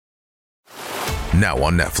Now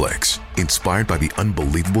on Netflix, inspired by the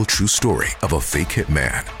unbelievable true story of a fake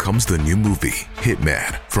hitman, comes the new movie,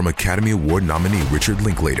 Hitman, from Academy Award nominee Richard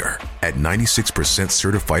Linklater. At 96%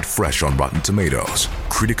 certified fresh on Rotten Tomatoes,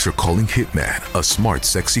 critics are calling Hitman a smart,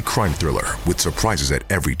 sexy crime thriller with surprises at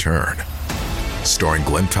every turn. Starring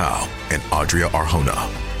Glenn Powell and Adria Arjona,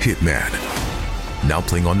 Hitman. Now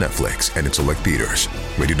playing on Netflix and in select theaters.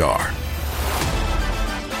 Rated R.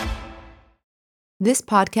 This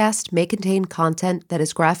podcast may contain content that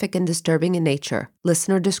is graphic and disturbing in nature.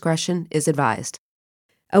 Listener discretion is advised.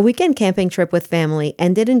 A weekend camping trip with family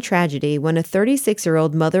ended in tragedy when a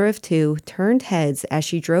 36-year-old mother of two turned heads as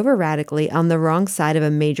she drove erratically on the wrong side of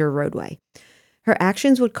a major roadway. Her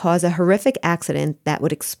actions would cause a horrific accident that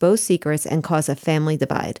would expose secrets and cause a family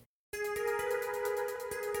divide.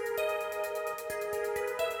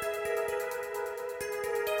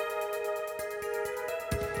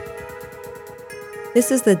 This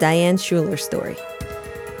is the Diane Schuler story.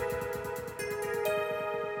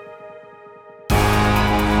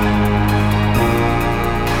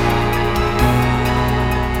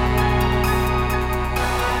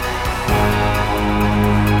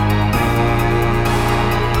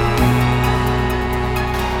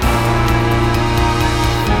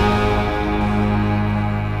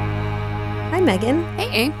 Megan.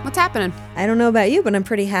 Hey, what's happening? I don't know about you, but I'm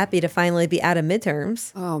pretty happy to finally be out of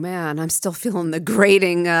midterms. Oh, man, I'm still feeling the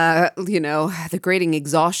grating, the grating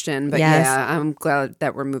exhaustion. But yes. Yeah, I'm glad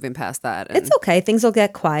that we're moving past that. It's okay. Things will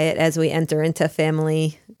get quiet as we enter into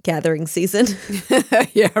family gathering season.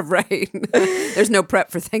 Yeah, right. There's no prep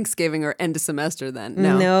for Thanksgiving or end of semester then.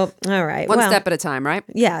 No. Nope. All right. One step at a time, right?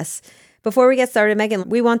 Yes. Before we get started, Megan,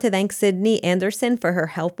 we want to thank Sydney Anderson for her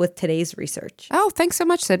help with today's research. Oh, thanks so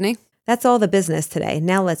much, Sydney. That's all the business today.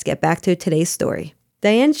 Now let's get back to today's story.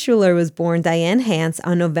 Diane Schuler was born Diane Hance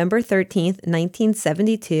on November 13th,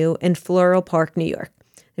 1972 in Floral Park, New York.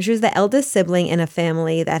 She was the eldest sibling in a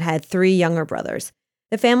family that had three younger brothers.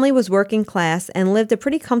 The family was working class and lived a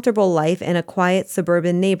pretty comfortable life in a quiet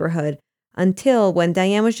suburban neighborhood until when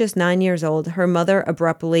Diane was just 9 years old, her mother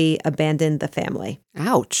abruptly abandoned the family.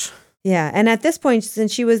 Ouch. Yeah, and at this point,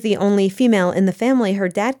 since she was the only female in the family, her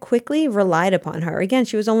dad quickly relied upon her. Again,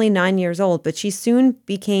 she was only 9 years old, but she soon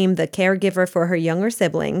became the caregiver for her younger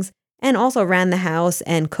siblings and also ran the house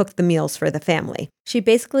and cooked the meals for the family. She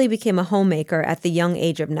basically became a homemaker at the young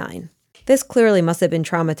age of 9. This clearly must have been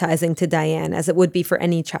traumatizing to Diane, as it would be for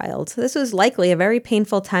any child. This was likely a very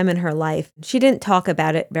painful time in her life. She didn't talk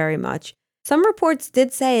about it very much. Some reports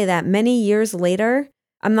did say that many years later,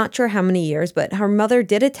 I'm not sure how many years, but her mother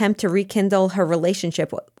did attempt to rekindle her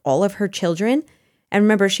relationship with all of her children. And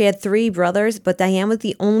remember, she had 3 brothers, but Diane was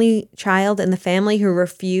the only child in the family who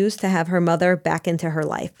refused to have her mother back into her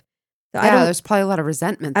life. So there's probably a lot of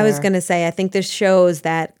resentment there. I was going to say, I think this shows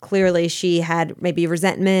that clearly she had maybe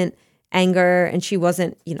resentment, anger, and she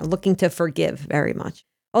wasn't, looking to forgive very much.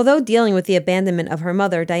 Although dealing with the abandonment of her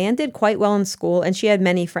mother, Diane did quite well in school and she had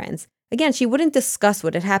many friends. Again, she wouldn't discuss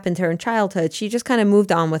what had happened to her in childhood. She just kind of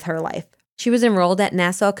moved on with her life. She was enrolled at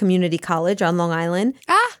Nassau Community College on Long Island.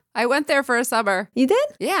 I went there for a summer. You did?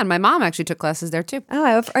 Yeah, and my mom actually took classes there too.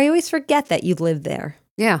 Oh, I always forget that you lived there.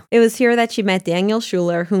 Yeah. It was here that she met Daniel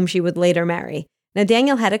Schuler, whom she would later marry. Now,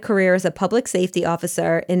 Daniel had a career as a public safety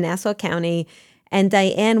officer in Nassau County, and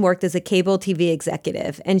Diane worked as a cable TV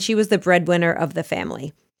executive, and she was the breadwinner of the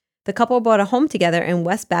family. The couple bought a home together in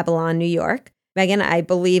West Babylon, New York. Megan, I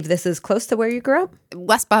believe this is close to where you grew up?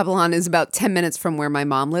 West Babylon is about 10 minutes from where my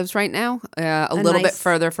mom lives right now. A little bit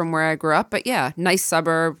further from where I grew up. But yeah, nice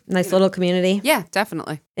suburb. Nice little community. Yeah,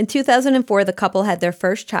 definitely. In 2004, the couple had their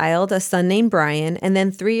first child, a son named Brian. And then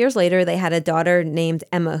 3 years later, they had a daughter named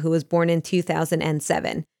Emma, who was born in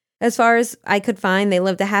 2007. As far as I could find, they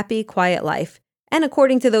lived a happy, quiet life. And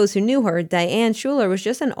according to those who knew her, Diane Schuler was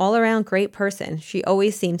just an all-around great person. She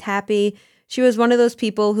always seemed happy. She was one of those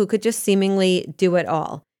people who could just seemingly do it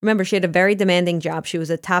all. Remember, she had a very demanding job. She was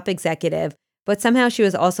a top executive, but somehow she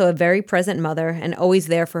was also a very present mother and always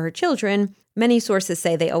there for her children. Many sources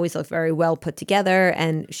say they always looked very well put together,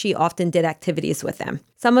 and she often did activities with them.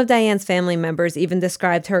 Some of Diane's family members even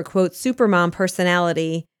described her, quote, supermom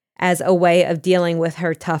personality as a way of dealing with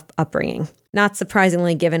her tough upbringing. Not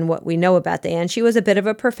surprisingly, given what we know about Diane, she was a bit of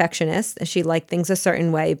a perfectionist. She liked things a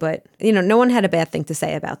certain way, but, no one had a bad thing to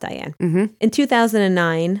say about Diane. Mm-hmm. In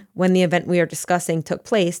 2009, when the event we are discussing took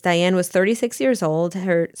place, Diane was 36 years old,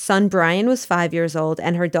 her son Brian was 5 years old,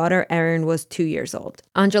 and her daughter Erin was 2 years old.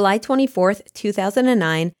 On July 24th,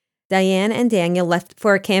 2009, Diane and Daniel left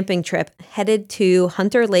for a camping trip headed to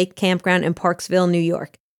Hunter Lake Campground in Parksville, New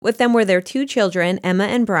York. With them were their 2 children, Emma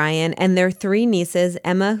and Brian, and their 3 nieces,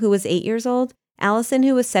 Emma, who was 8 years old, Allison,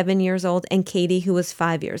 who was 7 years old, and Katie, who was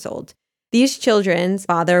 5 years old. These children's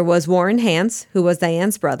father was Warren Hance, who was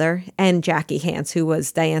Diane's brother, and Jackie Hance, who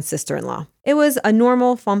was Diane's sister-in-law. It was a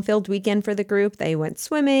normal, fun-filled weekend for the group. They went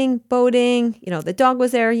swimming, boating, the dog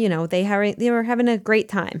was there, they were having a great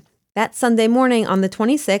time. That Sunday morning on the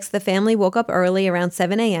 26th, the family woke up early around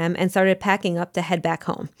 7 a.m. and started packing up to head back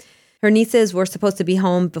home. Her nieces were supposed to be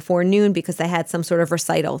home before noon because they had some sort of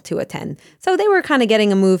recital to attend. So they were kind of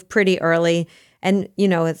getting a move pretty early. And,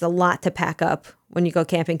 it's a lot to pack up when you go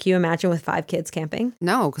camping. Can you imagine with 5 kids camping?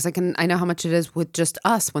 No, because I know how much it is with just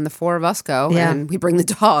us when the 4 of us go and we bring the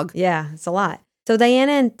dog. Yeah, it's a lot. So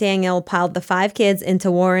Diana and Daniel piled the 5 kids into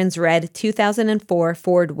Warren's red 2004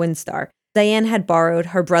 Ford Windstar. Diane had borrowed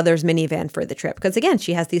her brother's minivan for the trip because, again,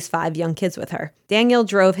 she has these 5 young kids with her. Daniel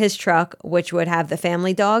drove his truck, which would have the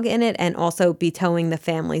family dog in it and also be towing the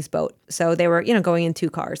family's boat. So they were, going in 2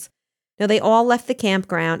 cars. Now, they all left the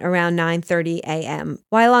campground around 9:30 a.m.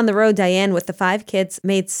 While on the road, Diane, with the 5 kids,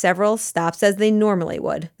 made several stops as they normally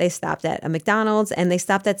would. They stopped at a McDonald's and they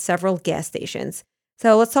stopped at several gas stations.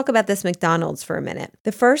 So let's talk about this McDonald's for a minute.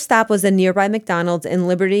 The first stop was a nearby McDonald's in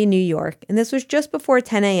Liberty, New York, and this was just before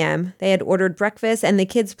 10 a.m. They had ordered breakfast, and the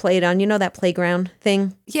kids played on, that playground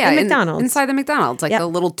thing? Yeah, in McDonald's. Inside the McDonald's, like the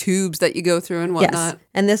little tubes that you go through and whatnot. Yes,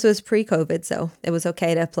 and this was pre-COVID, so it was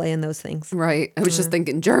okay to play in those things. Right. I was just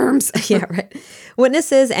thinking germs. Yeah, right.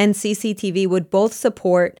 Witnesses and CCTV would both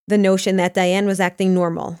support the notion that Diane was acting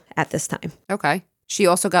normal at this time. Okay. She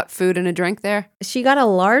also got food and a drink there? She got a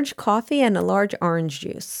large coffee and a large orange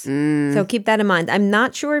juice. So keep that in mind. I'm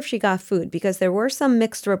not sure if she got food because there were some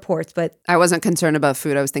mixed reports, but... I wasn't concerned about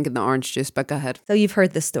food. I was thinking the orange juice, but go ahead. So you've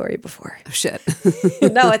heard this story before. Oh, shit.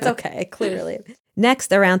 No, it's okay, clearly.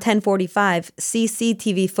 Next, around 10:45,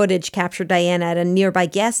 CCTV footage captured Diane at a nearby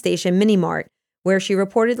gas station mini-mart where she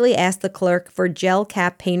reportedly asked the clerk for gel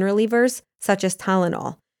cap pain relievers, such as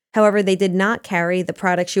Tylenol. However, they did not carry the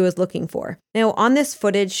product she was looking for. Now, on this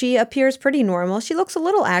footage, she appears pretty normal. She looks a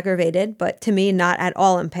little aggravated, but to me, not at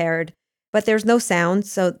all impaired. But there's no sound,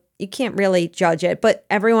 so you can't really judge it. But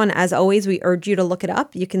everyone, as always, we urge you to look it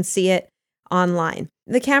up. You can see it online.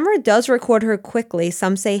 The camera does record her quickly,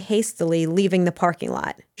 some say hastily, leaving the parking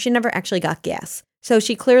lot. She never actually got gas. So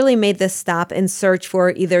she clearly made this stop in search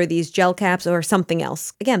for either these gel caps or something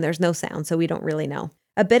else. Again, there's no sound, so we don't really know.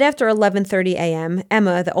 A bit after 11:30 a.m.,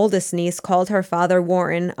 Emma, the oldest niece, called her father,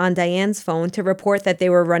 Warren, on Diane's phone to report that they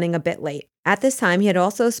were running a bit late. At this time, he had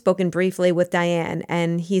also spoken briefly with Diane,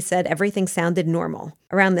 and he said everything sounded normal.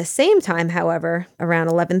 Around the same time, however, around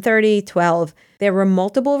 11:30, 12, there were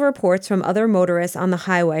multiple reports from other motorists on the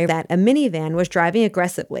highway that a minivan was driving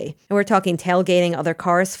aggressively. And we're talking tailgating other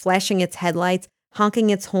cars, flashing its headlights, honking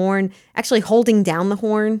its horn, actually holding down the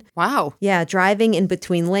horn. Wow. Yeah, driving in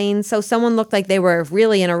between lanes. So someone looked like they were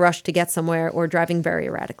really in a rush to get somewhere or driving very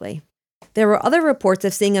erratically. There were other reports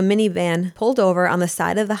of seeing a minivan pulled over on the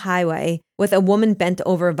side of the highway with a woman bent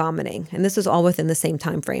over vomiting. And this was all within the same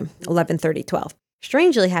time frame, 11:30, 12.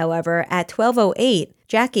 Strangely, however, at 12:08,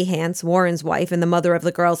 Jackie Hance, Warren's wife and the mother of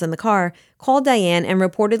the girls in the car, called Diane and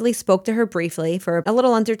reportedly spoke to her briefly for a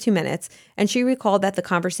little under 2 minutes, and she recalled that the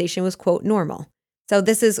conversation was, quote, normal. So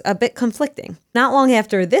this is a bit conflicting. Not long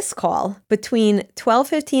after this call, between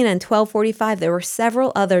 12:15 and 12:45, there were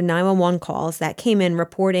several other 911 calls that came in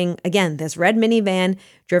reporting, again, this red minivan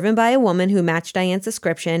driven by a woman who matched Diane's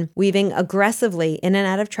description, weaving aggressively in and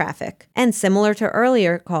out of traffic. And similar to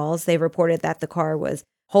earlier calls, they reported that the car was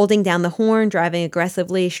holding down the horn, driving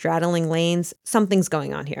aggressively, straddling lanes. Something's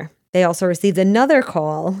going on here. They also received another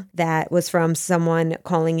call that was from someone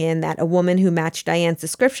calling in that a woman who matched Diane's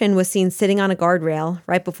description was seen sitting on a guardrail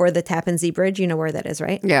right before the Tappan Zee Bridge. You know where that is,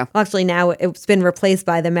 right? Yeah. Well, actually, now it's been replaced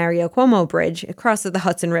by the Mario Cuomo Bridge across the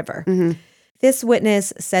Hudson River. Mm-hmm. This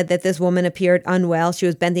witness said that this woman appeared unwell. She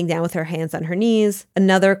was bending down with her hands on her knees.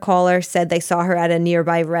 Another caller said they saw her at a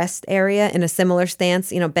nearby rest area in a similar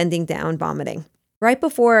stance, bending down, vomiting. Right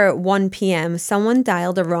before 1 p.m., someone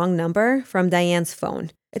dialed a wrong number from Diane's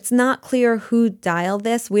phone. It's not clear who dialed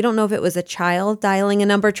this. We don't know if it was a child dialing a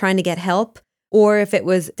number trying to get help, or if it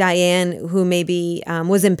was Diane who maybe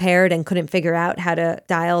was impaired and couldn't figure out how to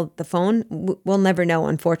dial the phone. We'll never know,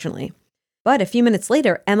 unfortunately. But a few minutes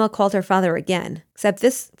later, Emma called her father again, except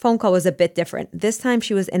this phone call was a bit different. This time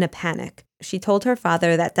she was in a panic. She told her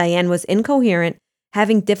father that Diane was incoherent,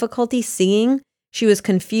 having difficulty seeing, she was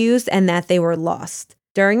confused, and that they were lost.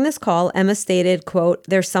 During this call, Emma stated, quote,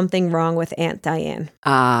 there's something wrong with Aunt Diane.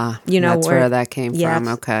 That's where that came from.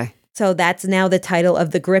 Okay. So that's now the title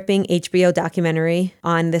of the gripping HBO documentary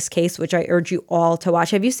on this case, which I urge you all to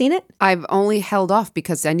watch. Have you seen it? I've only held off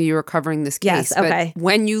because I knew you were covering this case. Yes, okay. But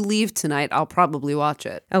when you leave tonight, I'll probably watch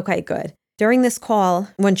it. Okay, good. During this call,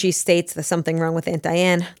 when she states there's something wrong with Aunt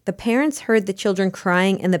Diane, the parents heard the children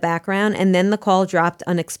crying in the background, and then the call dropped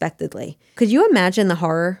unexpectedly. Could you imagine the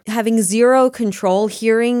horror? Having zero control,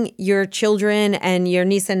 hearing your children and your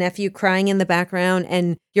niece and nephew crying in the background,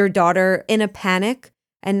 and your daughter in a panic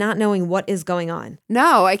and not knowing what is going on.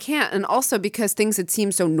 No, I can't. And also because things had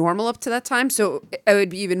seemed so normal up to that time, so I would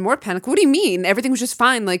be even more panicked. What do you mean? Everything was just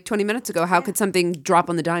fine like 20 minutes ago. How could something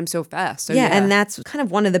drop on the dime so fast? So, and that's kind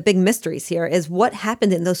of one of the big mysteries here is what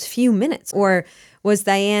happened in those few minutes. Or was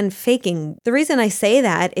Diane faking? The reason I say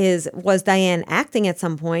that is, was Diane acting at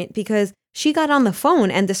some point? Because she got on the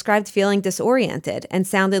phone and described feeling disoriented and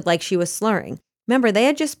sounded like she was slurring. Remember, they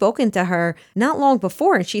had just spoken to her not long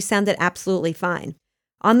before and she sounded absolutely fine.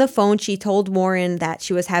 On the phone, she told Warren that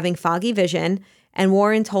she was having foggy vision, and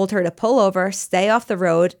Warren told her to pull over, stay off the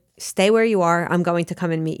road, stay where you are, I'm going to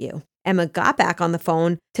come and meet you. Emma got back on the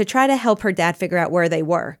phone to try to help her dad figure out where they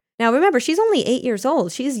were. Now, remember, she's only 8 years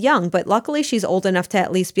old. She's young, but luckily she's old enough to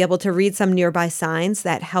at least be able to read some nearby signs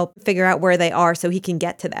that help figure out where they are so he can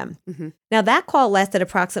get to them. Mm-hmm. Now, that call lasted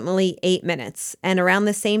approximately 8 minutes, and around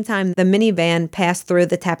the same time, the minivan passed through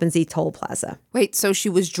the Tappan Zee toll plaza. Wait, so she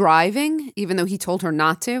was driving, even though he told her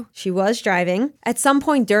not to? She was driving. At some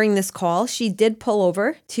point during this call, she did pull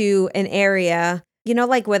over to an area, you know,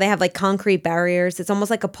 like where they have like concrete barriers. It's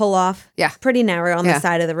almost like a pull-off. Yeah. Pretty narrow on the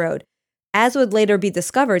side of the road. As would later be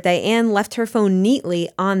discovered, Diane left her phone neatly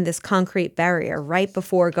on this concrete barrier right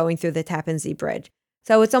before going through the Tappan Zee Bridge.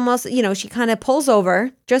 So it's almost, you know, she kind of pulls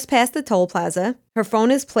over just past the toll plaza. Her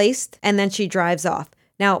phone is placed and then she drives off.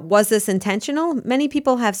 Now, was this intentional? Many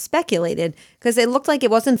people have speculated because it looked like it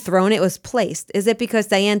wasn't thrown, it was placed. Is it because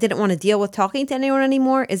Diane didn't want to deal with talking to anyone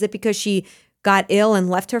anymore? Is it because she got ill and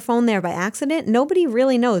left her phone there by accident? Nobody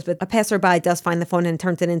really knows, but a passerby does find the phone and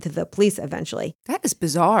turns it into the police eventually. That is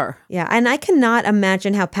bizarre. Yeah, and I cannot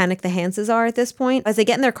imagine how panicked the Hanses are at this point as they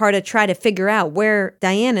get in their car to try to figure out where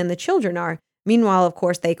Diane and the children are. Meanwhile, of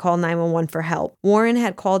course, they call 911 for help. Warren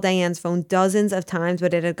had called Diane's phone dozens of times,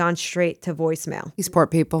 but it had gone straight to voicemail. These poor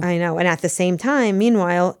people. I know. And at the same time,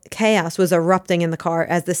 meanwhile, chaos was erupting in the car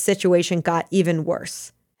as the situation got even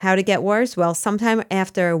worse. How to get worse? Well, sometime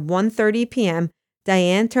after 1:30 p.m.,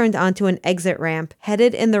 Diane turned onto an exit ramp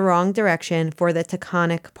headed in the wrong direction for the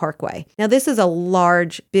Taconic Parkway. Now, this is a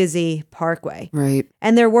large, busy parkway. Right.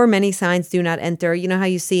 And there were many signs, do not enter. You know how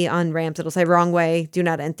you see on ramps, it'll say wrong way, do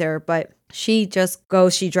not enter. But she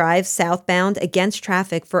drives southbound against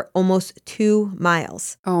traffic for almost 2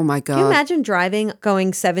 miles. Oh my God. Can you imagine driving,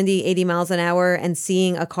 going 70, 80 miles an hour and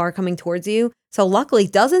seeing a car coming towards you? So luckily,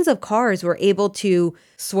 dozens of cars were able to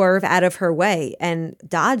swerve out of her way and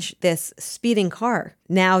dodge this speeding car.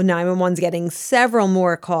 Now 911's getting several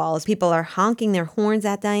more calls. People are honking their horns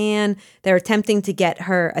at Diane. They're attempting to get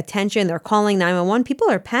her attention. They're calling 911. People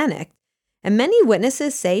are panicked. And many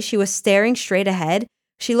witnesses say she was staring straight ahead.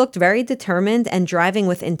 She looked very determined and driving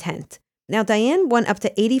with intent. Now, Diane went up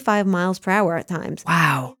to 85 miles per hour at times.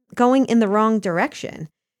 Wow. Going in the wrong direction.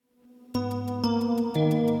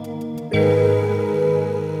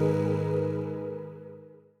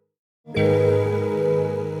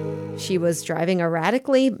 She was driving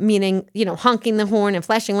erratically, meaning, you know, honking the horn and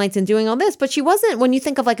flashing lights and doing all this. But she wasn't, when you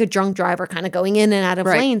think of like a drunk driver kind of going in and out of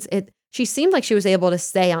lanes, she seemed like she was able to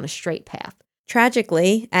stay on a straight path.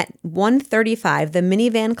 Tragically, at 1:35, the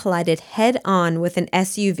minivan collided head-on with an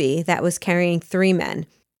SUV that was carrying 3 men.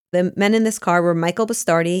 The men in this car were Michael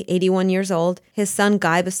Bastardi, 81 years old, his son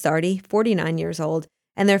Guy Bastardi, 49 years old,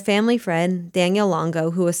 and their family friend, Daniel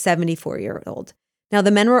Longo, who was 74 years old. Now,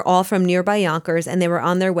 the men were all from nearby Yonkers, and they were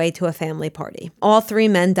on their way to a family party. All 3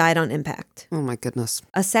 men died on impact. Oh, my goodness.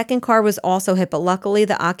 A second car was also hit, but luckily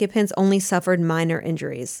the occupants only suffered minor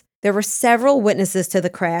injuries. There were several witnesses to the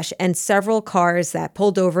crash and several cars that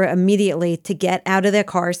pulled over immediately to get out of their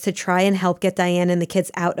cars to try and help get Diane and the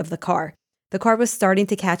kids out of the car. The car was starting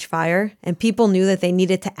to catch fire, and people knew that they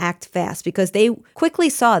needed to act fast because they quickly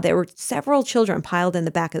saw there were several children piled in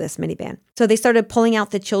the back of this minivan. So they started pulling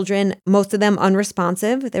out the children, most of them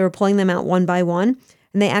unresponsive. They were pulling them out one by one,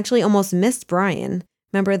 and they actually almost missed Brian.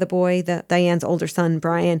 Remember the boy, Diane's older son,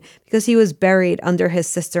 Brian, because he was buried under his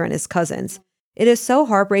sister and his cousins. It is so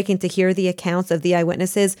heartbreaking to hear the accounts of the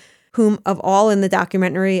eyewitnesses, whom of all in the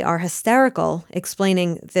documentary are hysterical,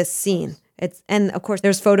 explaining this scene. And of course,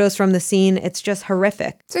 there's photos from the scene. It's just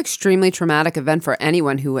horrific. It's an extremely traumatic event for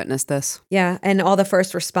anyone who witnessed this. Yeah, and all the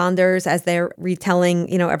first responders, as they're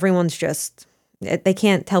retelling, you know, everyone's just, they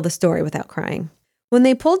can't tell the story without crying. When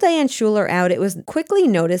they pulled Diane Schuler out, it was quickly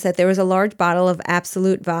noticed that there was a large bottle of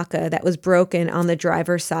Absolute vodka that was broken on the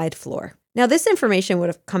driver's side floor. Now, this information would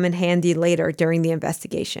have come in handy later during the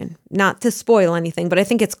investigation. Not to spoil anything, but I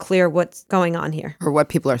think it's clear what's going on here. Or what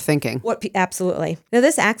people are thinking. Absolutely. Now,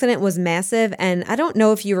 this accident was massive, and I don't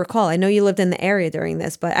know if you recall. I know you lived in the area during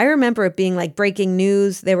this, but I remember it being like breaking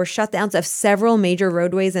news. There were shutdowns of several major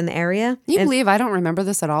roadways in the area. Can you believe I don't remember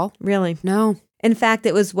this at all? Really? No. In fact,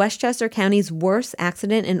 it was Westchester County's worst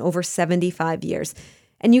accident in over 75 years.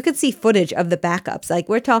 And you could see footage of the backups. Like,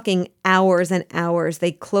 we're talking hours and hours.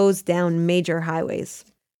 They closed down major highways.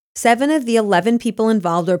 7 of the 11 people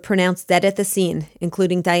involved were pronounced dead at the scene,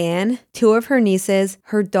 including Diane, 2 of her nieces,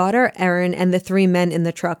 her daughter Erin, and the 3 men in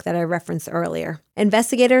the truck that I referenced earlier.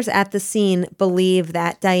 Investigators at the scene believe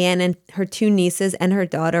that Diane and her 2 nieces and her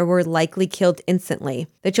daughter were likely killed instantly.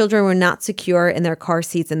 The children were not secure in their car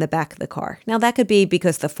seats in the back of the car. Now, that could be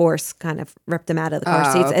because the force kind of ripped them out of the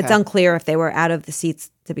car seats. Okay. It's unclear if they were out of the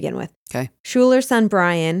seats to begin with. Okay. Schuler's son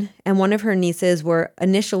Brian and one of her nieces were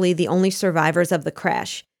initially the only survivors of the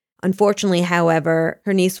crash. Unfortunately, however,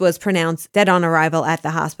 her niece was pronounced dead on arrival at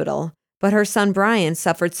the hospital. But her son Brian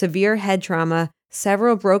suffered severe head trauma,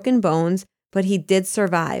 several broken bones, but he did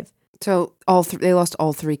survive. So they lost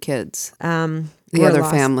all 3 kids. The Were other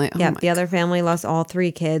lost. family. Oh Yeah, my the other family lost all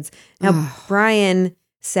 3 kids. Now, Brian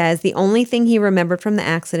says the only thing he remembered from the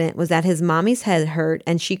accident was that his mommy's head hurt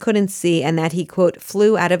and she couldn't see, and that he, quote,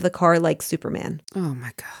 flew out of the car like Superman. Oh,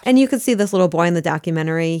 my God. And you could see this little boy in the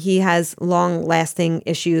documentary. He has long-lasting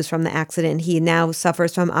issues from the accident. He now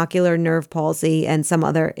suffers from ocular nerve palsy and some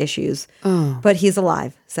other issues. Oh. But he's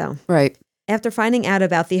alive, so. Right. After finding out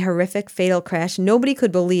about the horrific fatal crash, nobody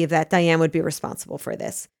could believe that Diane would be responsible for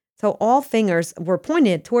this. So all fingers were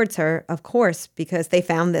pointed towards her, of course, because they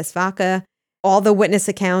found this vodka. All the witness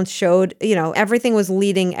accounts showed, everything was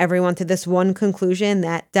leading everyone to this one conclusion,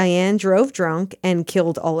 that Diane drove drunk and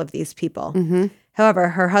killed all of these people. Mm-hmm. However,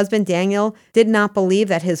 her husband, Daniel, did not believe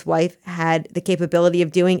that his wife had the capability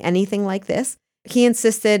of doing anything like this. He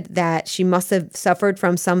insisted that she must have suffered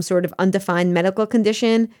from some sort of undefined medical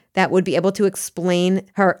condition that would be able to explain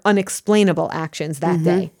her unexplainable actions that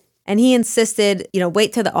day. And he insisted,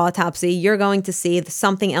 wait till the autopsy. You're going to see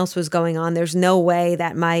something else was going on. There's no way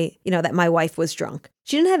that my wife was drunk.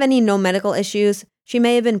 She didn't have any known medical issues. She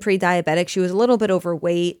may have been pre-diabetic. She was a little bit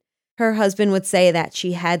overweight. Her husband would say that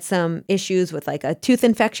she had some issues with like a tooth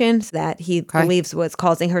infection that he believes was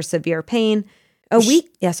causing her severe pain. Was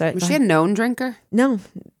she a known drinker? No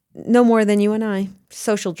more than you and I.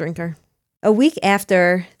 Social drinker. A week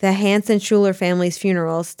after the Hansen Schuler family's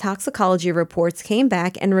funerals, toxicology reports came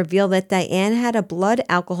back and revealed that Diane had a blood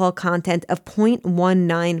alcohol content of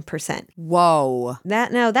 0.19%. Whoa.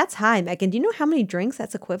 That's high, Megan. Do you know how many drinks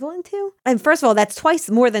that's equivalent to? And first of all, that's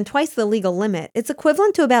more than twice the legal limit. It's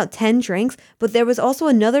equivalent to about 10 drinks, but there was also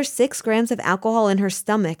another 6 grams of alcohol in her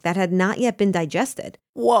stomach that had not yet been digested.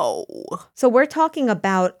 Whoa. So we're talking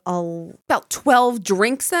about about 12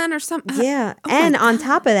 drinks then or something? Yeah. And on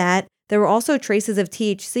top of that, there were also traces of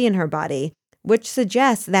THC in her body, which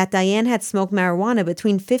suggests that Diane had smoked marijuana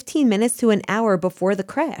between 15 minutes to an hour before the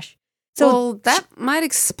crash. So that might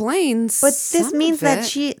explain. But this means that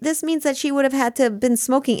she would have had to have been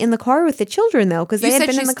smoking in the car with the children, though, because they had been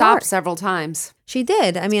in the car. You said she stopped several times. She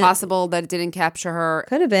did. I mean, it's possible that it didn't capture her.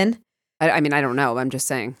 Could have been. I mean, I don't know. I'm just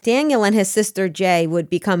saying. Daniel and his sister Jay would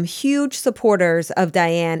become huge supporters of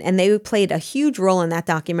Diane, and they played a huge role in that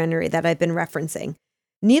documentary that I've been referencing.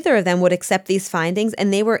 Neither of them would accept these findings,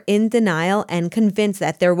 and they were in denial and convinced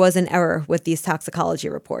that there was an error with these toxicology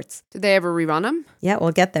reports. Did they ever rerun them? Yeah,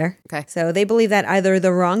 we'll get there. Okay. So they believe that either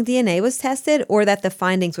the wrong DNA was tested or that the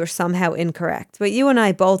findings were somehow incorrect. But you and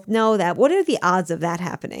I both know that. What are the odds of that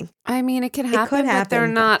happening? I mean, it could happen, could happen, but they're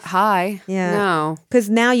not high. Yeah. No.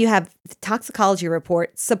 Because now you have the toxicology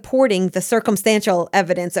report supporting the circumstantial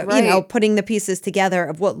evidence of, putting the pieces together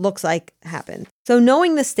of what looks like happened. So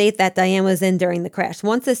knowing the state that Diane was in during the crash,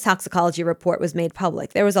 once this toxicology report was made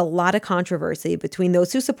public, there was a lot of controversy between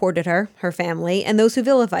those who supported her, her family, and those who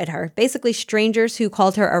vilified her, basically strangers who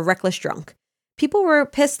called her a reckless drunk. People were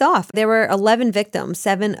pissed off. There were 11 victims,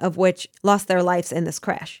 7 of which lost their lives in this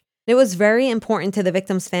crash. It was very important to the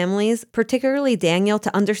victims' families, particularly Daniel,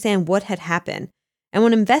 to understand what had happened. And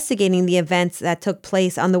when investigating the events that took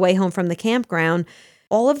place on the way home from the campground,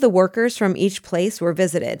 all of the workers from each place were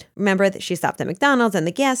visited. Remember that she stopped at McDonald's and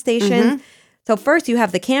the gas station. Mm-hmm. So first you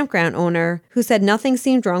have the campground owner who said nothing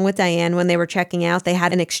seemed wrong with Diane when they were checking out. They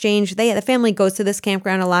had an exchange. The family goes to this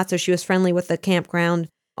campground a lot, so she was friendly with the campground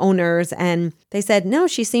owners. And they said, no,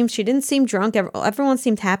 she didn't seem drunk. Everyone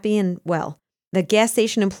seemed happy and well. The gas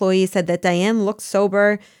station employee said that Diane looked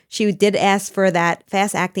sober. She did ask for that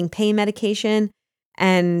fast-acting pain medication.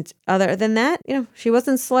 And other than that, she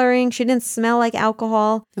wasn't slurring. She didn't smell like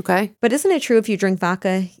alcohol. Okay. But isn't it true if you drink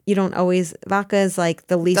vodka, you don't always, vodka is like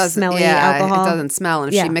the least smelly alcohol? It doesn't smell.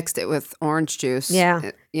 And if she mixed it with orange juice,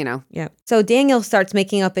 Yeah. So Daniel starts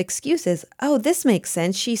making up excuses. Oh, this makes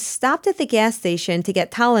sense. She stopped at the gas station to get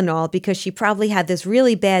Tylenol because she probably had this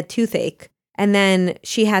really bad toothache. And then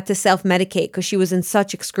she had to self-medicate because she was in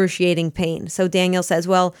such excruciating pain. So Daniel says,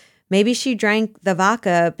 well, maybe she drank the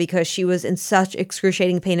vodka because she was in such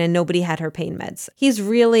excruciating pain and nobody had her pain meds. He's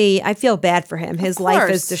really, I feel bad for him. His life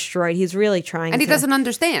is destroyed. He's really trying and he doesn't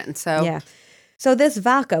understand. So yeah. So this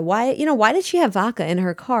vodka, why did she have vodka in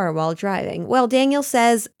her car while driving? Well, Daniel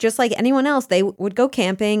says, just like anyone else, they would go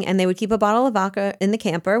camping and they would keep a bottle of vodka in the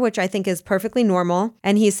camper, which I think is perfectly normal.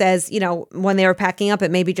 And he says, when they were packing up, it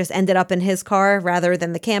maybe just ended up in his car rather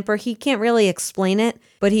than the camper. He can't really explain it,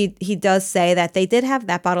 but he does say that they did have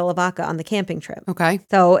that bottle of vodka on the camping trip. Okay.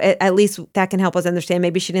 So at least that can help us understand.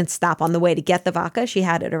 Maybe she didn't stop on the way to get the vodka. She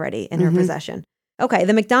had it already in her possession. Okay,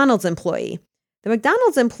 the McDonald's employee. The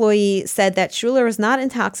McDonald's employee said that Schuler was not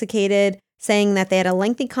intoxicated, saying that they had a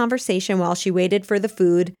lengthy conversation while she waited for the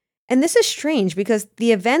food. And this is strange because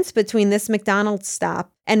the events between this McDonald's stop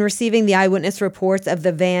and receiving the eyewitness reports of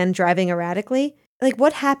the van driving erratically, like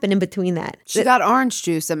what happened in between that? She got orange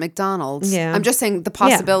juice at McDonald's. Yeah. I'm just saying the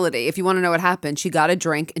possibility. If you want to know what happened, she got a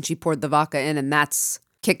drink and she poured the vodka in and that's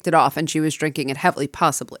kicked it off and she was drinking it heavily,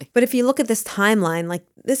 possibly. But if you look at this timeline, like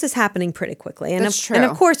this is happening pretty quickly. And That's true. And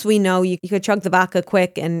of course we know you could chug the vodka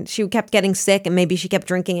quick and she kept getting sick and maybe she kept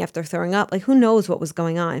drinking after throwing up. Like who knows what was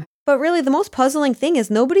going on. But really the most puzzling thing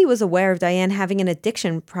is nobody was aware of Diane having an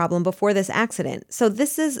addiction problem before this accident. So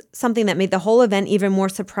this is something that made the whole event even more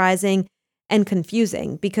surprising and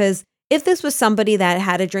confusing because if this was somebody that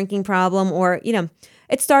had a drinking problem or,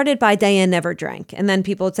 it started by Diane never drank. And then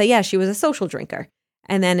people would say, yeah, she was a social drinker.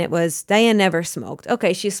 And then it was Diane never smoked.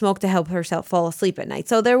 Okay, she smoked to help herself fall asleep at night.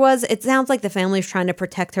 So it sounds like the family was trying to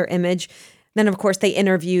protect her image. Then, of course, they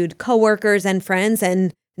interviewed coworkers and friends,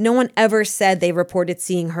 and no one ever said they reported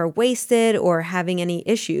seeing her wasted or having any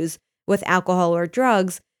issues with alcohol or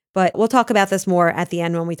drugs. But we'll talk about this more at the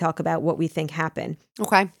end when we talk about what we think happened.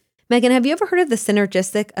 Okay. Megan, have you ever heard of the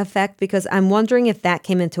synergistic effect? Because I'm wondering if that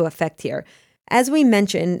came into effect here. As we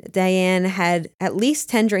mentioned, Diane had at least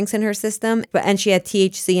 10 drinks in her system, and she had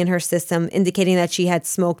THC in her system, indicating that she had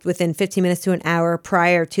smoked within 15 minutes to an hour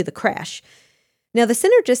prior to the crash. Now, the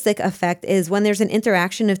synergistic effect is when there's an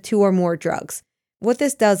interaction of two or more drugs. What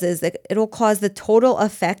this does is that it'll cause the total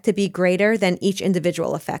effect to be greater than each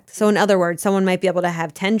individual effect. So in other words, someone might be able to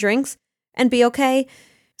have 10 drinks and be okay,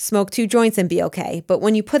 smoke 2 joints and be okay. But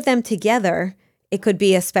when you put them together, it could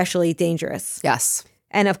be especially dangerous. Yes.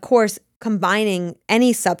 And of course, combining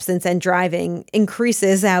any substance and driving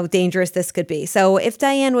increases how dangerous this could be. So if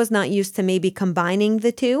Diane was not used to maybe combining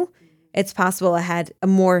the two, it's possible it had a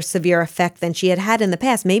more severe effect than she had had in the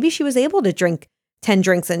past. Maybe she was able to drink 10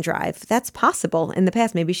 drinks and drive. That's possible in the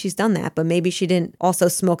past. Maybe she's done that, but maybe she didn't also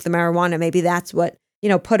smoke the marijuana. Maybe that's what,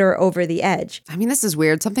 put her over the edge. I mean, this is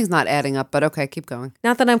weird. Something's not adding up, but okay, keep going.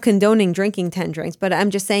 Not that I'm condoning drinking 10 drinks, but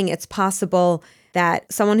I'm just saying it's possible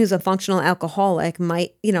that someone who's a functional alcoholic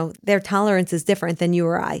might, their tolerance is different than you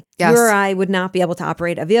or I. Yes. You or I would not be able to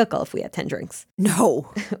operate a vehicle if we had 10 drinks.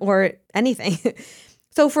 No. Or anything.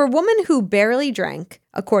 So for a woman who barely drank,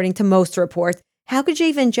 according to most reports, how could she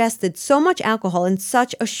have ingested so much alcohol in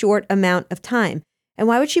such a short amount of time? And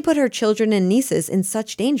why would she put her children and nieces in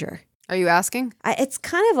such danger? Are you asking? It's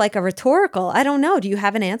kind of like a rhetorical. I don't know. Do you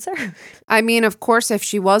have an answer? I mean, of course, if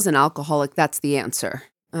she was an alcoholic, that's the answer.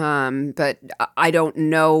 But I don't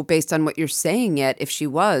know based on what you're saying yet if she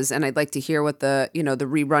was. And I'd like to hear what the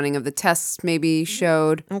rerunning of the tests maybe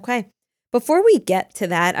showed. Okay. Before we get to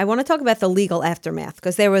that, I want to talk about the legal aftermath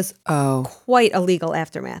because there was quite a legal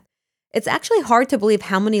aftermath. It's actually hard to believe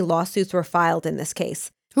how many lawsuits were filed in this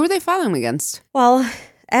case. Who are they filing against? Well,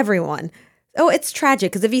 everyone. Oh, it's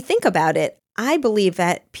tragic because if you think about it, I believe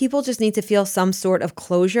that people just need to feel some sort of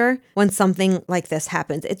closure when something like this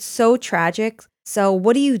happens. It's so tragic. So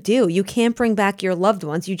what do? You can't bring back your loved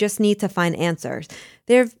ones. You just need to find answers.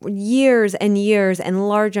 There are years and years and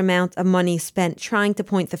large amounts of money spent trying to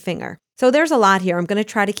point the finger. So there's a lot here. I'm going to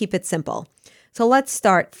try to keep it simple. So let's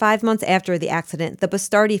start. 5 months after the accident, the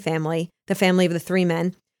Bastardi family, the family of the 3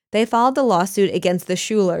 men, they filed a lawsuit against the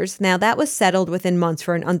Schulers. Now, that was settled within months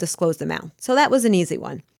for an undisclosed amount. So that was an easy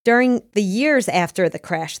one. During the years after the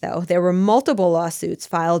crash, though, there were multiple lawsuits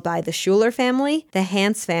filed by the Schuler family, the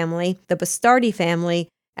Hans family, the Bastardi family,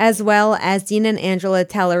 as well as Dean and Angela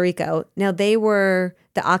Tallarico. Now, they were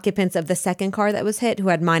the occupants of the second car that was hit who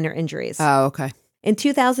had minor injuries. Oh, okay. In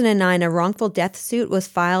 2009, a wrongful death suit was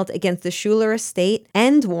filed against the Schuler estate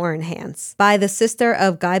and Warren Hance by the sister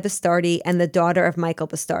of Guy Bastardi and the daughter of Michael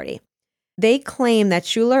Bastardi. They claim that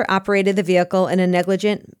Schuler operated the vehicle in a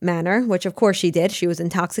negligent manner, which of course she did. She was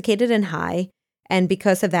intoxicated and high. And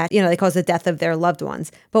because of that, they caused the death of their loved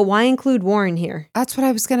ones. But why include Warren here? That's what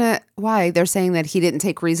I was why? They're saying that he didn't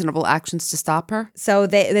take reasonable actions to stop her? So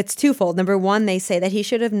it's twofold. Number one, they say that he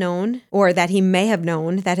should have known, or that he may have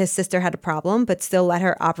known, that his sister had a problem, but still let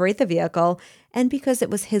her operate the vehicle. And because it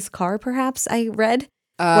was his car, perhaps, I read.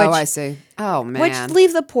 Oh, I see. Oh, man. Which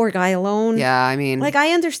leave the poor guy alone. Yeah, I mean. I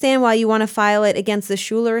understand why you want to file it against the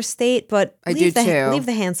Schuler estate, but leave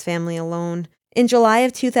the Hance family alone. In July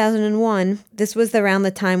of 2001, this was around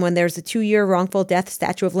the time when there's a 2-year wrongful death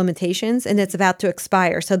statute of limitations, and it's about to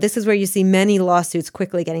expire. So this is where you see many lawsuits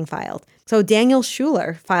quickly getting filed. So Daniel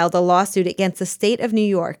Schuler filed a lawsuit against the state of New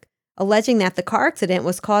York, alleging that the car accident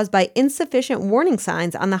was caused by insufficient warning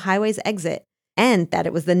signs on the highway's exit, and that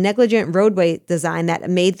it was the negligent roadway design that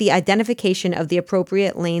made the identification of the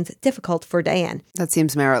appropriate lanes difficult for Diane. That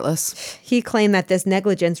seems meritless. He claimed that this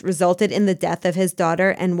negligence resulted in the death of his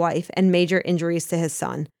daughter and wife and major injuries to his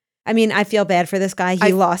son. I mean, I feel bad for this guy.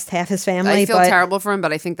 He lost half his family. I feel terrible for him,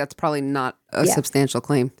 but I think that's probably not a substantial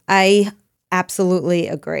claim. I absolutely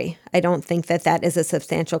agree. I don't think that is a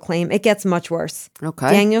substantial claim. It gets much worse.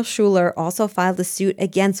 Okay. Daniel Schuler also filed a suit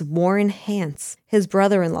against Warren Hance, his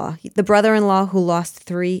brother-in-law, the brother-in-law who lost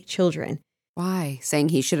 3 children. Why? Saying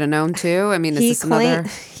he should have known too? I mean, He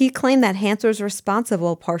claimed that Hance was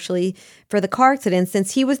responsible partially for the car accident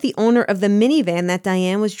since he was the owner of the minivan that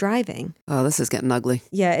Diane was driving. Oh, this is getting ugly.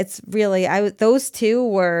 Yeah, it's really, those two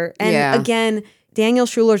were, and again, Daniel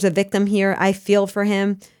Schuler's a victim here. I feel for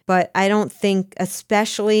him, but I don't think,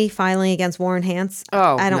 especially filing against Warren Hance,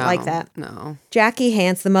 I don't like that. No. Jackie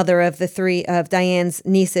Hance, the mother of the 3 of Diane's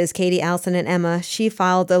nieces, Katie, Allison, and Emma, she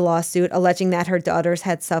filed a lawsuit alleging that her daughters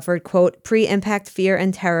had suffered, quote, pre-impact fear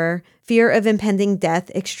and terror, fear of impending death,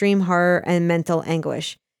 extreme horror, and mental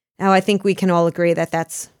anguish. Now, I think we can all agree that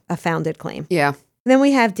that's a founded claim. Yeah. Then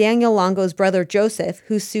we have Daniel Longo's brother, Joseph,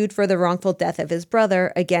 who sued for the wrongful death of his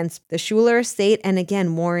brother against the Schuler estate and,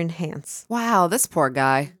 again, Warren Hance. Wow, this poor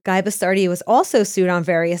guy. Guy Bastardi was also sued on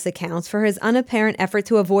various accounts for his unapparent effort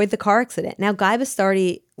to avoid the car accident. Now, Guy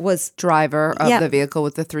Bastardi was driver of the vehicle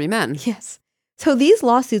with the 3 men. Yes. So these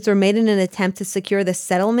lawsuits were made in an attempt to secure the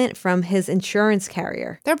settlement from his insurance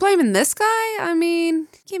carrier. They're blaming this guy? I mean,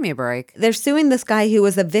 give me a break. They're suing this guy who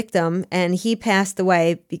was a victim and he passed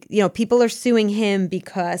away. People are suing him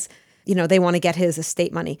because, they want to get his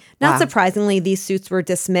estate money. Not surprisingly, these suits were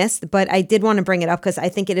dismissed, but I did want to bring it up because I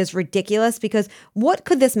think it is ridiculous because what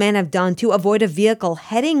could this man have done to avoid a vehicle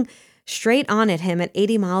heading straight on at him at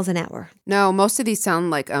 80 miles an hour? No, most of these sound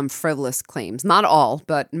like frivolous claims. Not all,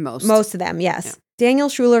 but most. Most of them, yes. Yeah. Daniel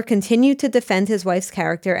Schuler continued to defend his wife's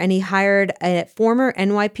character, and he hired a former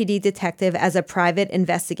NYPD detective as a private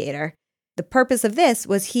investigator. The purpose of this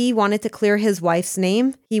was he wanted to clear his wife's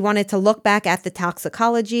name. He wanted to look back at the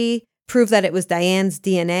toxicology, prove that it was Diane's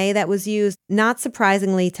DNA that was used. Not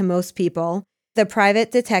surprisingly to most people, the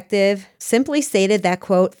private detective simply stated that,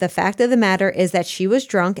 quote, the fact of the matter is that she was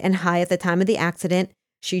drunk and high at the time of the accident.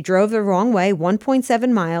 She drove the wrong way,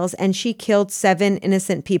 1.7 miles, and she killed 7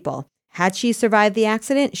 innocent people. Had she survived the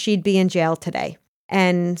accident, she'd be in jail today.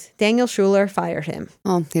 And Daniel Schuler fired him.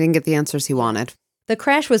 Well, he didn't get the answers he wanted. The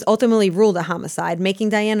crash was ultimately ruled a homicide, making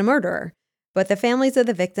Diane a murderer. But the families of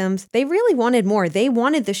the victims, they really wanted more. They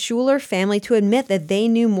wanted the Schuler family to admit that they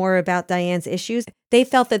knew more about Diane's issues. They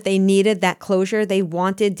felt that they needed that closure. They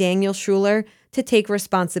wanted Daniel Schuler to take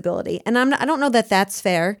responsibility. And I don't know that that's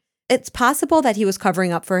fair. It's possible that he was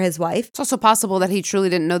covering up for his wife. It's also possible that he truly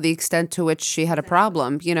didn't know the extent to which she had a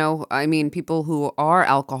problem. People who are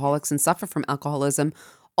alcoholics and suffer from alcoholism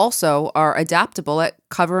also are adaptable at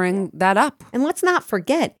covering that up. And let's not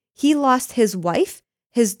forget, he lost his wife,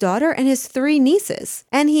 his daughter, and his 3 nieces.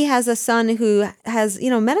 And he has a son who has,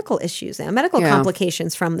 medical issues and medical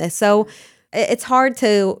complications from this. So it's hard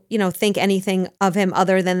to, think anything of him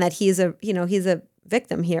other than that he's a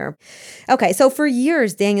victim here. Okay, so for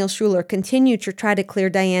years, Daniel Schuler continued to try to clear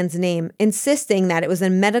Diane's name, insisting that it was a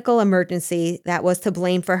medical emergency that was to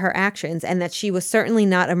blame for her actions and that she was certainly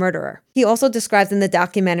not a murderer. He also describes in the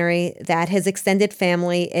documentary that his extended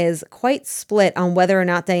family is quite split on whether or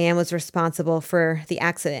not Diane was responsible for the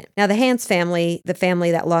accident. Now, the Hance family, the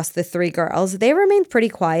family that lost the 3 girls, they remained pretty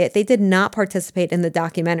quiet. They did not participate in the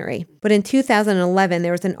documentary. But in 2011,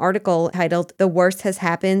 there was an article titled, "The Worst Has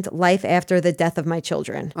Happened, Life After the Death of My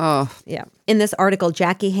Children." Oh. Yeah. In this article,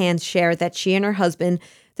 Jackie Hance shared that she and her husband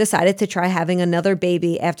decided to try having another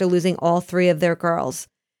baby after losing all 3 of their girls.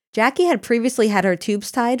 Jackie had previously had her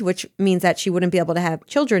tubes tied, which means that she wouldn't be able to have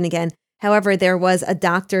children again. However, there was a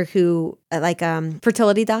doctor who,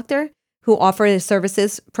 fertility doctor, who offered his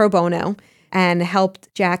services pro bono and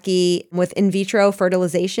helped Jackie with in vitro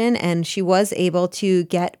fertilization. And she was able to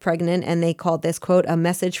get pregnant. And they called this, quote, a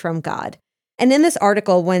message from God. And in this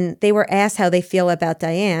article, when they were asked how they feel about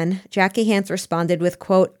Diane, Jackie Hans responded with,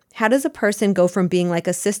 quote, how does a person go from being like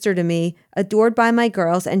a sister to me, adored by my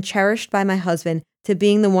girls and cherished by my husband, to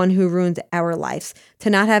being the one who ruined our lives?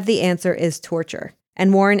 To not have the answer is torture.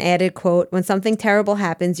 And Warren added, quote, when something terrible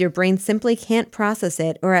happens, your brain simply can't process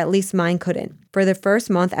it, or at least mine couldn't. For the first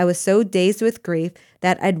month, I was so dazed with grief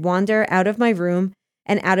that I'd wander out of my room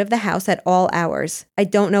and out of the house at all hours. I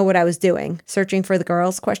don't know what I was doing. Searching for the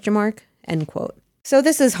girls, ? End quote. So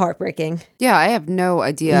this is heartbreaking. Yeah, I have no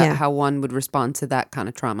idea how one would respond to that kind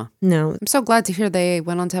of trauma. No. I'm so glad to hear they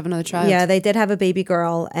went on to have another child. Yeah, they did have a baby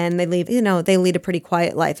girl, and they lead a pretty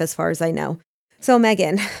quiet life as far as I know. So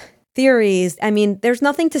Megan, theories. I mean, there's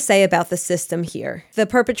nothing to say about the system here. The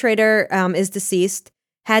perpetrator is deceased.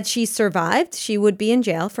 Had she survived, she would be in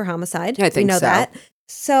jail for homicide. I think we know so. that.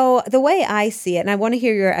 So the way I see it, and I want to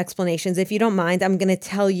hear your explanations. If you don't mind, I'm going to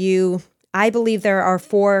tell you, I believe there are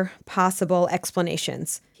 4 possible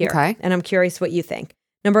explanations here. Okay. And I'm curious what you think.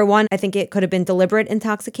 Number 1, I think it could have been deliberate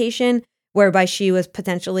intoxication, whereby she was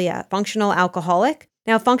potentially a functional alcoholic.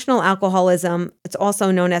 Now, functional alcoholism, it's also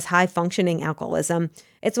known as high-functioning alcoholism.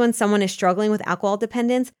 It's when someone is struggling with alcohol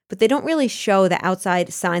dependence, but they don't really show the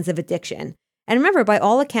outside signs of addiction. And remember, by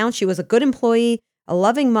all accounts, she was a good employee, a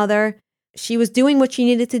loving mother. She was doing what she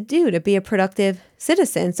needed to do to be a productive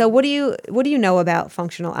citizen. So what do you know about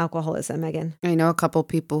functional alcoholism, Megan? I know a couple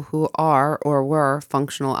people who are or were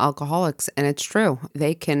functional alcoholics, and it's true.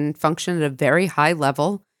 They can function at a very high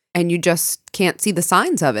level, and you just can't see the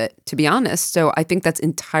signs of it, to be honest. So I think that's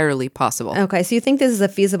entirely possible. Okay, so you think this is a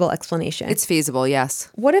feasible explanation? It's feasible, yes.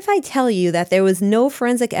 What if I tell you that there was no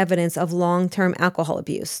forensic evidence of long-term alcohol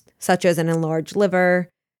abuse, such as an enlarged liver?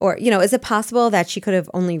 Or, is it possible that she could have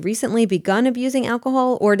only recently begun abusing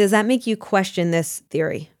alcohol? Or does that make you question this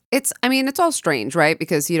theory? It's all strange, right?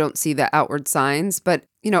 Because you don't see the outward signs. But,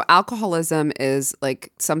 alcoholism is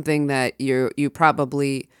like something that you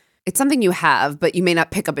probably, it's something you have, but you may not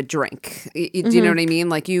pick up a drink. Do you know what I mean?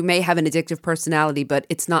 Like you may have an addictive personality, but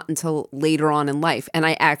it's not until later on in life. And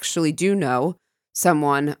I actually do know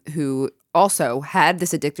someone who also had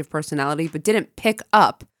this addictive personality, but didn't pick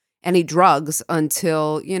up any drugs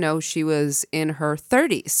until, she was in her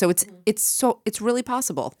 30s. So it's really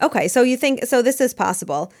possible. Okay, so you think, so this is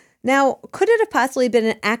possible. Now, could it have possibly been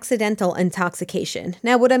an accidental intoxication?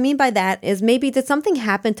 Now, what I mean by that is maybe did something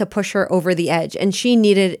happen to push her over the edge and she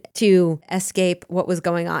needed to escape what was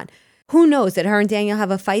going on? Who knows? Did her and Daniel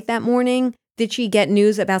have a fight that morning? Did she get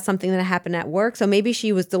news about something that happened at work? So maybe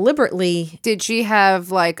she was deliberately... Did she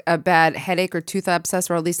have like a bad headache or tooth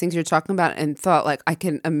abscess or all these things you're talking about and thought like, I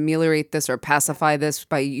can ameliorate this or pacify this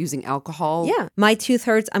by using alcohol? Yeah. My tooth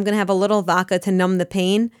hurts. I'm going to have a little vodka to numb the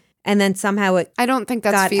pain. And then somehow it I don't think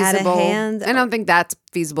that's got feasible. out of hand. I don't think that's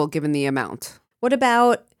feasible given the amount. What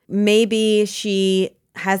about maybe she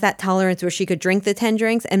has that tolerance where she could drink the 10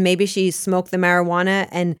 drinks and maybe she smoked the marijuana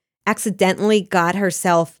and accidentally got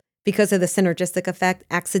herself, because of the synergistic effect,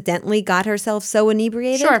 accidentally got herself so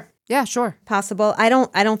inebriated? Sure. Yeah, sure. Possible. I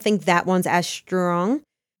don't think that one's as strong.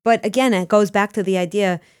 But again, it goes back to the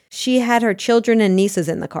idea, she had her children and nieces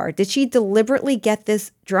in the car. Did she deliberately get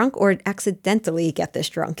this drunk or accidentally get this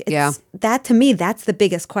drunk? That, to me, that's the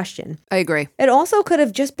biggest question. I agree. It also could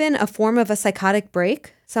have just been a form of a psychotic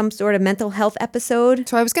break, some sort of mental health episode.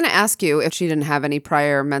 So I was going to ask you if she didn't have any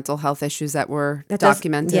prior mental health issues that were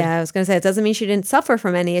documented. I was going to say, it doesn't mean she didn't suffer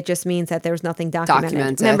from any. It just means that there was nothing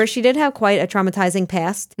documented. Remember, she did have quite a traumatizing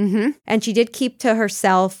past. Mm-hmm. And she did keep to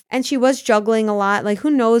herself. And she was juggling a lot. Like, who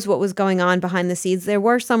knows what was going on behind the scenes? There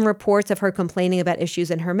were some reports of her complaining about issues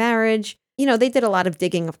in her marriage. They did a lot of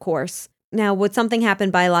digging, of course. Now, would something happen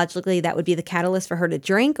biologically that would be the catalyst for her to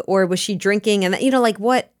drink? Or was she drinking and,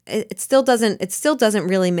 what? It still doesn't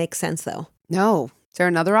really make sense, though. No. Is there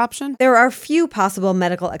another option? There are few possible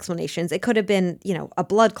medical explanations. It could have been, a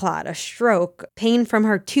blood clot, a stroke, pain from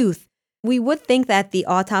her tooth. We would think that the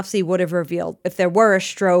autopsy would have revealed if there were a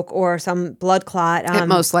stroke or some blood clot. It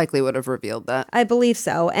most likely would have revealed that. I believe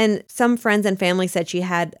so. And some friends and family said she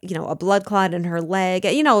had, a blood clot in her leg.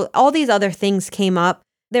 All these other things came up.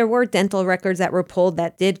 There were dental records that were pulled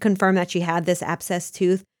that did confirm that she had this abscessed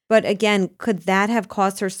tooth. But again, could that have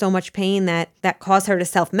caused her so much pain that caused her to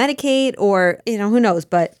self-medicate or, who knows?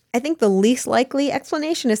 But I think the least likely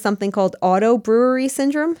explanation is something called auto brewery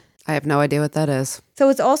syndrome. I have no idea what that is. So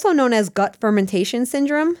it's also known as gut fermentation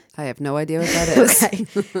syndrome. I have no idea what that is. Okay.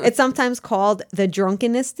 It's sometimes called the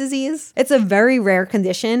drunkenness disease. It's a very rare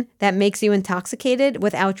condition that makes you intoxicated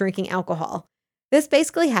without drinking alcohol. This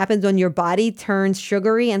basically happens when your body turns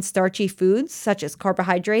sugary and starchy foods, such as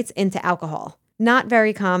carbohydrates, into alcohol. Not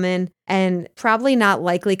very common and probably not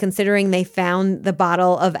likely considering they found the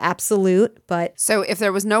bottle of Absolute, but... So if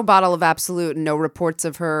there was no bottle of Absolute and no reports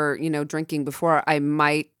of her, drinking before, I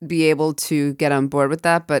might be able to get on board with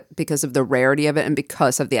that. But because of the rarity of it and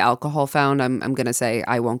because of the alcohol found, I'm going to say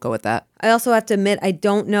I won't go with that. I also have to admit, I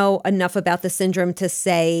don't know enough about the syndrome to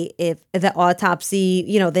say if the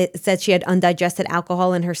autopsy, they said she had undigested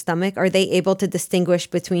alcohol in her stomach. Are they able to distinguish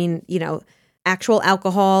between, actual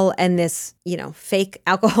alcohol and this, fake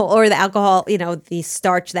alcohol, or the alcohol, the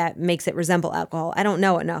starch that makes it resemble alcohol? I don't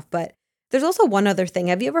know enough, but there's also one other thing.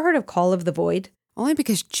 Have you ever heard of Call of the Void? Only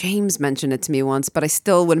because James mentioned it to me once, but I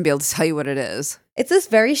still wouldn't be able to tell you what it is. It's this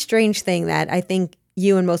very strange thing that I think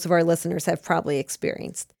you and most of our listeners have probably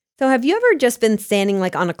experienced. So have you ever just been standing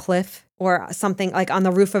like on a cliff or something, like on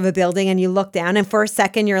the roof of a building, and you look down and for a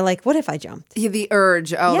second you're like, what if I jumped? Yeah, the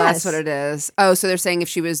urge. Oh, Yes. That's what it is. Oh, so they're saying if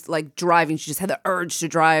she was like driving, she just had the urge to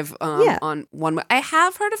drive on one way. I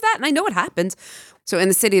have heard of that and I know what happens. So in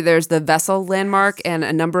the city, there's the Vessel landmark, and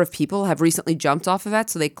a number of people have recently jumped off of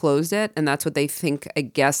that, so they closed it, and that's what they think. I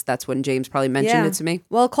guess that's when James probably mentioned it to me.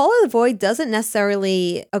 Well, Call of the Void doesn't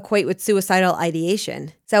necessarily equate with suicidal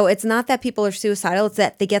ideation. So it's not that people are suicidal, it's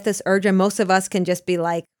that they get this urge, and most of us can just be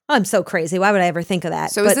like, oh, I'm so crazy. Why would I ever think of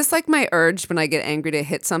that? So is this like my urge when I get angry to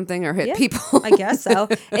hit something or hit people? I guess so.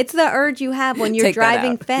 It's the urge you have when you're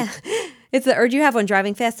driving fast. It's the urge you have when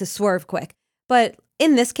driving fast to swerve quick. But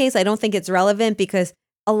in this case, I don't think it's relevant because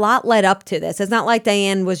a lot led up to this. It's not like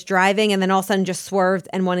Diane was driving and then all of a sudden just swerved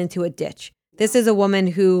and went into a ditch. This is a woman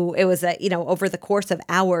who, it was, over the course of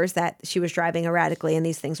hours that she was driving erratically and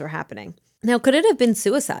these things were happening. Now, could it have been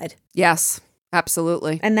suicide? Yes,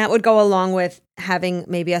 absolutely. And that would go along with having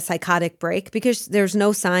maybe a psychotic break because there's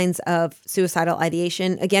no signs of suicidal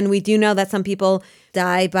ideation. Again, we do know that some people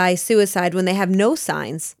die by suicide when they have no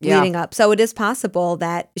signs leading up. So it is possible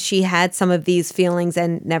that she had some of these feelings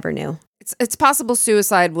and never knew. It's possible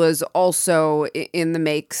suicide was also in the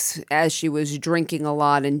makes as she was drinking a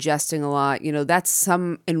lot, ingesting a lot. That's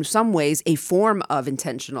in some ways a form of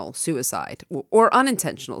intentional suicide or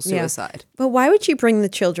unintentional suicide. Yeah. But why would she bring the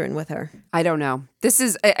children with her? I don't know. This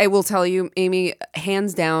is, I will tell you, Amy,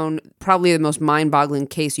 hands down, probably the most mind-boggling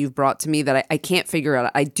case you've brought to me that I can't figure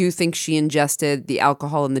out. I do think she ingested the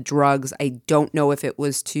alcohol and the drugs. I don't know if it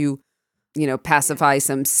was to pacify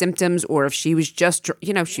some symptoms or if she was just,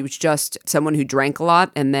 she was just someone who drank a lot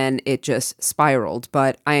and then it just spiraled.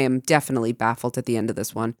 But I am definitely baffled at the end of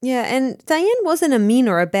this one. Yeah, and Diane wasn't a mean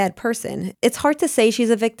or a bad person. It's hard to say she's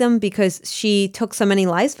a victim because she took so many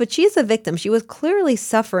lives, but she's a victim. She was clearly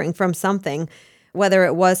suffering from something, whether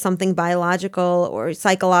it was something biological or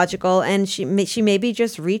psychological, and she maybe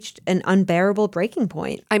just reached an unbearable breaking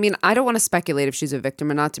point. I mean, I don't want to speculate if she's a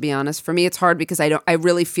victim or not, to be honest. For me, it's hard because I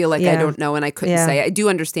really feel like I don't know and I couldn't say. I do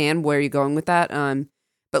understand where you're going with that.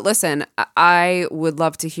 But listen, I would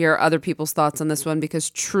love to hear other people's thoughts on this one because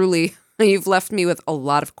truly, you've left me with a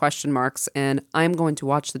lot of question marks, and I'm going to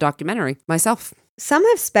watch the documentary myself. Some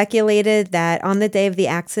have speculated that on the day of the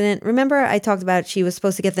accident, remember I talked about she was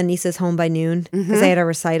supposed to get the nieces home by noon because they had a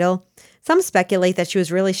recital. Some speculate that she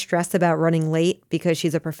was really stressed about running late because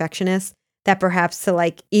she's a perfectionist, that perhaps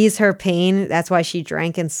to ease her pain, that's why she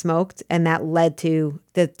drank and smoked, and that led to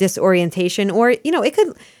the disorientation. Or,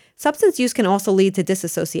 substance use can also lead to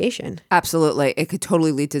disassociation. Absolutely. It could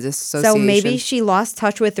totally lead to disassociation. So maybe she lost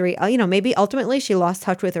touch with, maybe ultimately she lost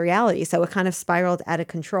touch with reality. So it kind of spiraled out of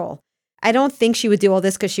control. I don't think she would do all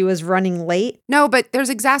this because she was running late. No, but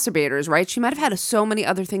there's exacerbators, right? She might have had so many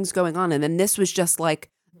other things going on. And then this was just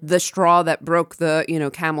like the straw that broke the,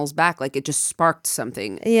 camel's back. Like it just sparked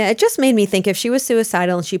something. Yeah, it just made me think if she was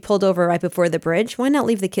suicidal and she pulled over right before the bridge, why not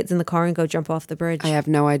leave the kids in the car and go jump off the bridge? I have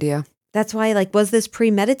no idea. That's why, was this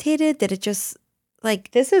premeditated? Did it just...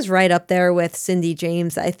 this is right up there with Cindy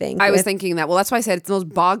James, I think. I was thinking that. Well, that's why I said it's the most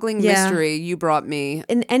boggling mystery you brought me.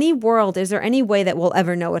 In any world, is there any way that we'll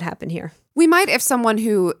ever know what happened here? We might if someone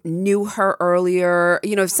who knew her earlier,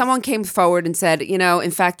 if someone came forward and said,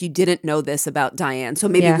 in fact, you didn't know this about Diane. So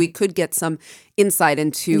maybe we could get some insight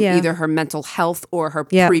into either her mental health or her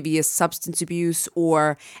previous substance abuse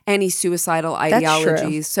or any suicidal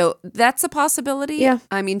ideologies. So that's a possibility. Yeah.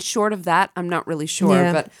 I mean, short of that, I'm not really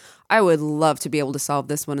sure, but I would love to be able to solve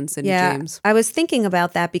this one in Cindy James. I was thinking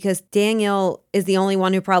about that because Daniel is the only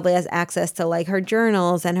one who probably has access to like her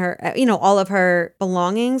journals and her, all of her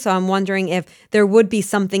belongings. So I'm wondering if there would be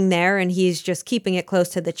something there and he's just keeping it close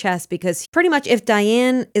to the chest, because pretty much if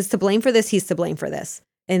Diane is to blame for this, he's to blame for this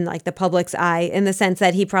in like the public's eye, in the sense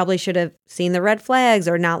that he probably should have seen the red flags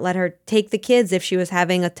or not let her take the kids if she was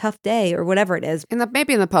having a tough day or whatever it is.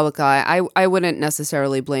 Maybe in the public eye, I wouldn't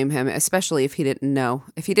necessarily blame him, especially if he didn't know.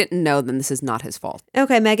 If he didn't know, then this is not his fault.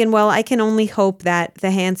 Okay, Megan, well, I can only hope that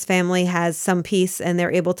the Hans family has some peace and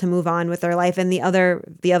they're able to move on with their life, and the other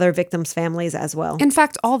victims' families as well. In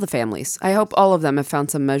fact, all the families. I hope all of them have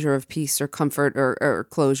found some measure of peace or comfort or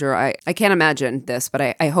closure. I can't imagine this,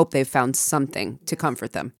 but I hope they've found something to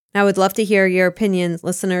comfort them. I would love to hear your opinions,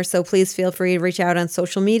 listeners, so please feel free to reach out on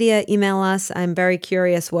social media, email us. I'm very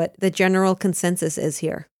curious what the general consensus is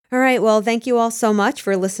here. All right, well, thank you all so much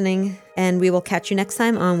for listening, and we will catch you next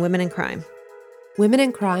time on Women in Crime. Women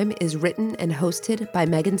in Crime is written and hosted by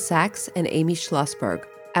Megan Sachs and Amy Schlossberg.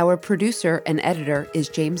 Our producer and editor is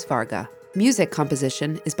James Varga. Music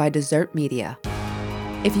composition is by Desert Media.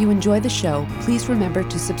 If you enjoy the show, please remember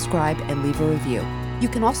to subscribe and leave a review. You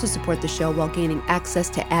can also support the show while gaining access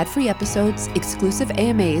to ad-free episodes, exclusive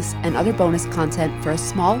AMAs, and other bonus content for a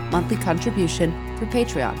small monthly contribution through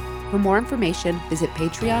Patreon. For more information, visit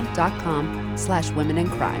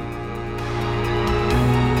patreon.com/womenincrime.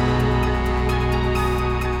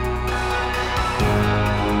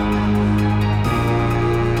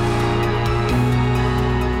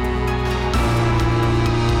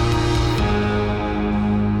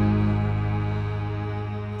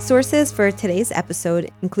 Sources for today's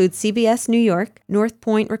episode include CBS New York, North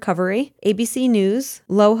Point Recovery, ABC News,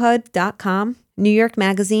 lowhud.com, New York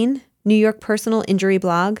Magazine, New York Personal Injury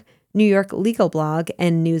Blog, New York Legal Blog,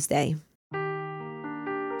 and Newsday.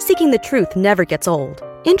 Seeking the truth never gets old.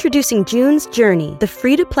 Introducing June's Journey, the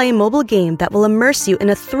free-to-play mobile game that will immerse you in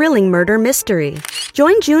a thrilling murder mystery.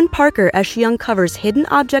 Join June Parker as she uncovers hidden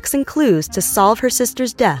objects and clues to solve her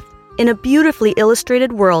sister's death in a beautifully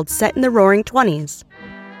illustrated world set in the Roaring '20s.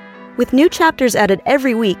 With new chapters added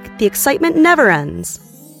every week, the excitement never ends.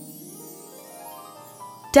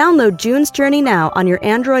 Download June's Journey now on your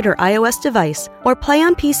Android or iOS device, or play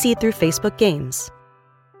on PC through Facebook Games.